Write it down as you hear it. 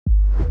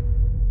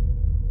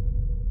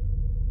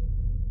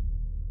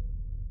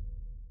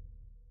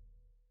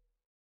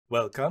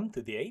Welcome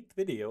to the 8th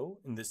video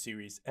in the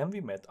series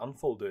ENVI-met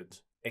Unfolded,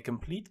 a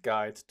complete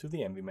guide to the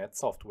ENVI-met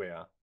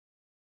software.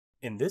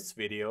 In this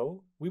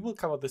video, we will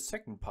cover the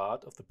second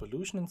part of the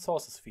pollution and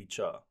sources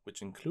feature,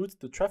 which includes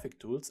the traffic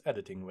tools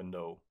editing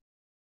window.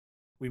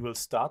 We will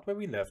start where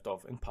we left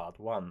off in part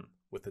 1,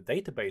 with the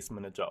database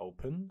manager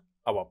open,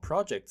 our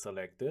project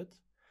selected,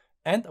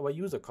 and our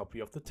user copy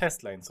of the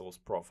test line source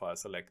profile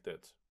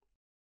selected.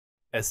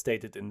 As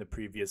stated in the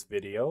previous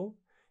video,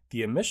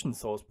 the emission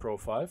source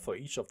profile for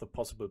each of the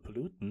possible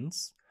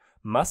pollutants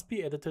must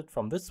be edited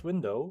from this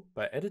window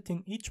by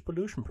editing each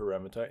pollution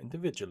parameter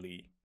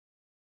individually.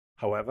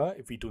 However,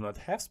 if we do not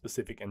have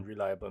specific and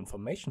reliable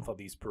information for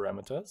these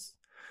parameters,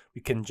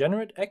 we can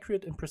generate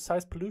accurate and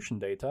precise pollution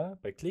data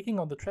by clicking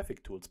on the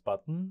Traffic Tools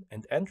button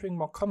and entering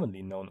more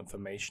commonly known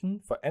information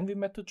for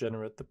ENVI-met to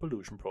generate the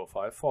pollution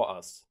profile for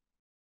us.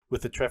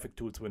 With the Traffic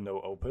Tools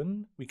window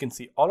open, we can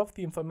see all of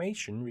the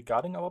information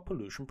regarding our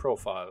pollution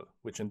profile,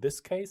 which in this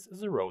case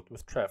is a road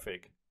with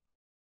traffic.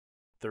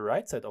 The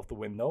right side of the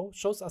window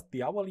shows us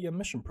the hourly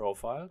emission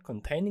profile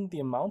containing the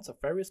amounts of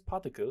various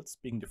particles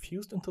being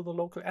diffused into the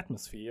local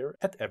atmosphere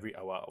at every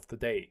hour of the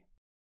day.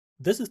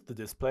 This is the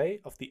display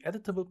of the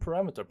editable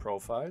parameter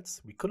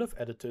profiles we could have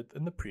edited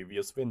in the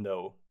previous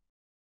window.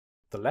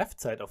 The left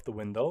side of the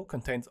window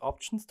contains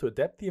options to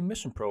adapt the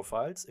emission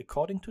profiles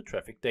according to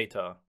traffic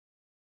data.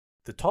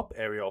 The top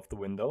area of the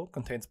window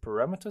contains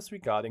parameters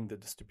regarding the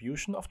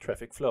distribution of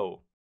traffic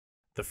flow.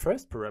 The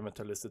first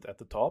parameter listed at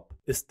the top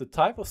is the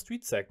type of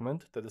street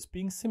segment that is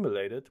being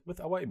simulated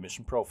with our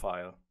emission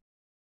profile.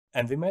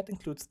 ENVI-met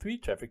includes 3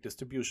 traffic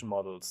distribution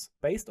models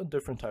based on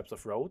different types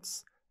of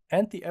roads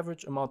and the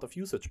average amount of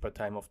usage per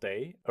time of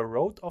day a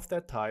road of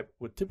that type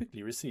would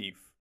typically receive.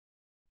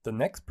 The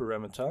next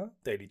parameter,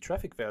 daily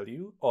traffic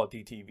value or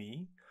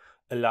DTV,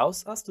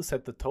 allows us to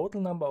set the total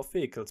number of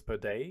vehicles per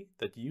day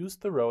that use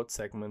the road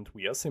segment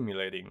we are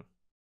simulating.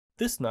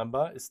 This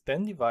number is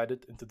then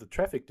divided into the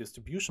traffic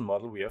distribution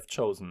model we have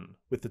chosen,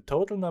 with the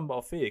total number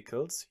of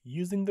vehicles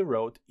using the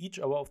road each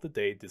hour of the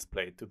day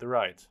displayed to the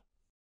right.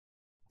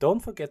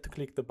 Don't forget to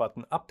click the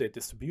button Update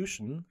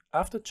Distribution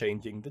after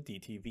changing the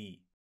DTV.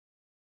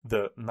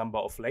 The number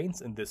of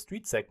lanes in this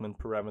street segment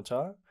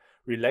parameter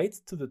relates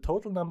to the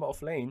total number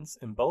of lanes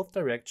in both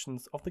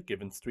directions of the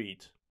given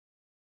street.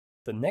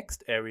 The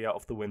next area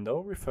of the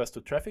window refers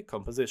to traffic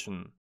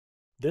composition.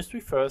 This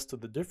refers to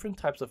the different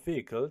types of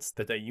vehicles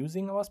that are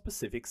using our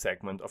specific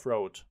segment of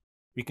road.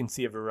 We can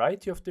see a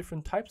variety of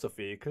different types of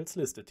vehicles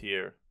listed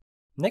here.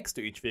 Next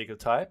to each vehicle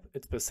type,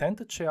 its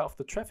percentage share of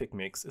the traffic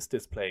mix is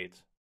displayed.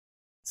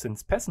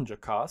 Since passenger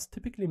cars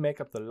typically make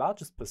up the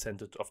largest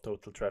percentage of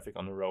total traffic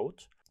on a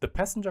road, the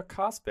passenger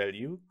cars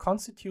value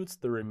constitutes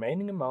the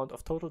remaining amount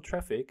of total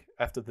traffic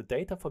after the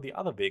data for the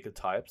other vehicle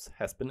types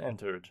has been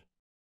entered.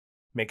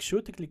 Make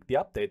sure to click the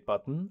Update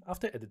button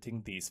after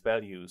editing these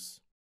values.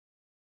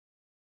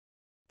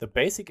 The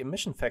Basic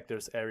Emission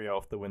Factors area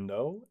of the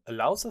window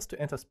allows us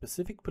to enter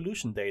specific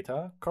pollution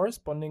data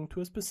corresponding to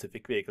a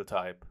specific vehicle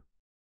type.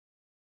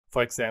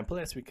 For example,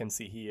 as we can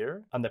see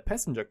here, under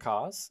passenger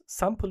cars,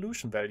 some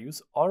pollution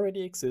values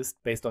already exist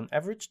based on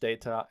average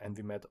data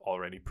ENVI-met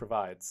already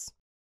provides.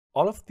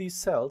 All of these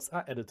cells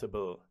are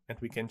editable, and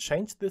we can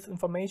change this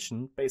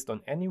information based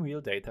on any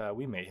real data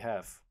we may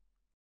have.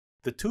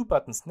 The 2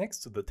 buttons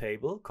next to the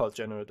table, called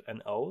Generate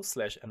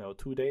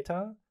NO/NO2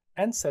 data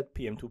and Set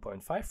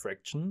PM2.5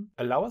 fraction,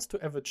 allow us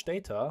to average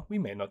data we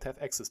may not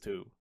have access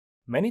to.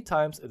 Many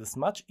times it is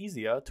much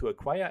easier to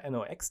acquire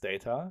NOx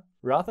data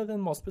rather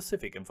than more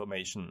specific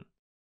information.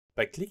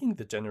 By clicking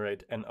the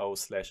Generate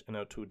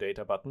NO/NO2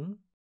 data button,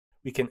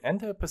 we can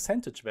enter a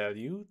percentage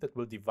value that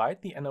will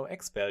divide the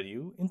NOx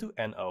value into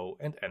NO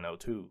and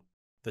NO2.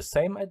 The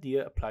same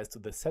idea applies to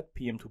the Set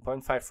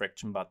PM2.5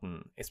 fraction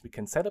button, as we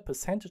can set a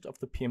percentage of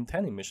the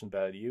PM10 emission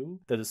value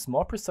that is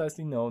more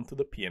precisely known to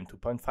the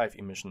PM2.5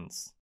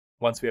 emissions.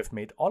 Once we have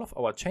made all of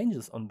our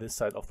changes on this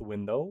side of the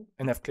window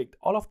and have clicked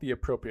all of the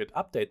appropriate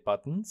update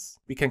buttons,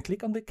 we can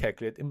click on the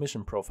Calculate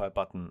Emission Profile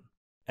button.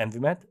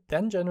 ENVI-met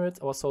then generates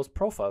our source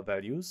profile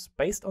values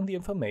based on the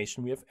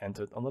information we have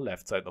entered on the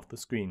left side of the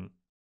screen.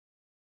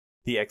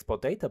 The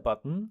Export Data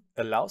button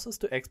allows us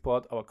to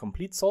export our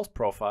complete source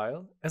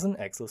profile as an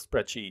Excel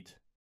spreadsheet.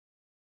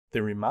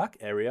 The Remark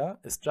area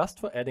is just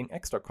for adding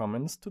extra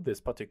comments to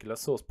this particular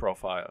source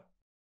profile.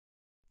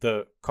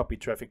 The Copy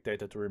Traffic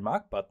Data to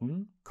Remark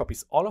button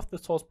copies all of the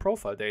source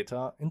profile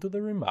data into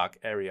the Remark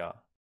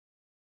area.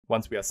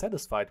 Once we are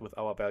satisfied with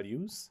our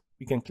values,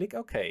 we can click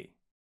OK.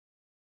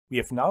 We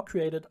have now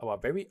created our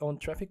very own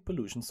traffic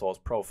pollution source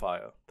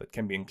profile that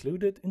can be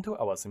included into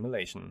our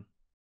simulation.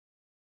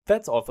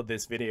 That's all for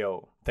this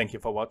video. Thank you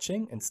for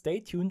watching and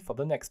stay tuned for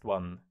the next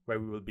one, where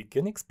we will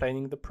begin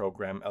explaining the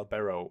program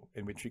Albero,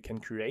 in which we can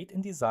create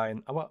and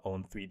design our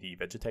own 3D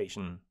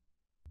vegetation.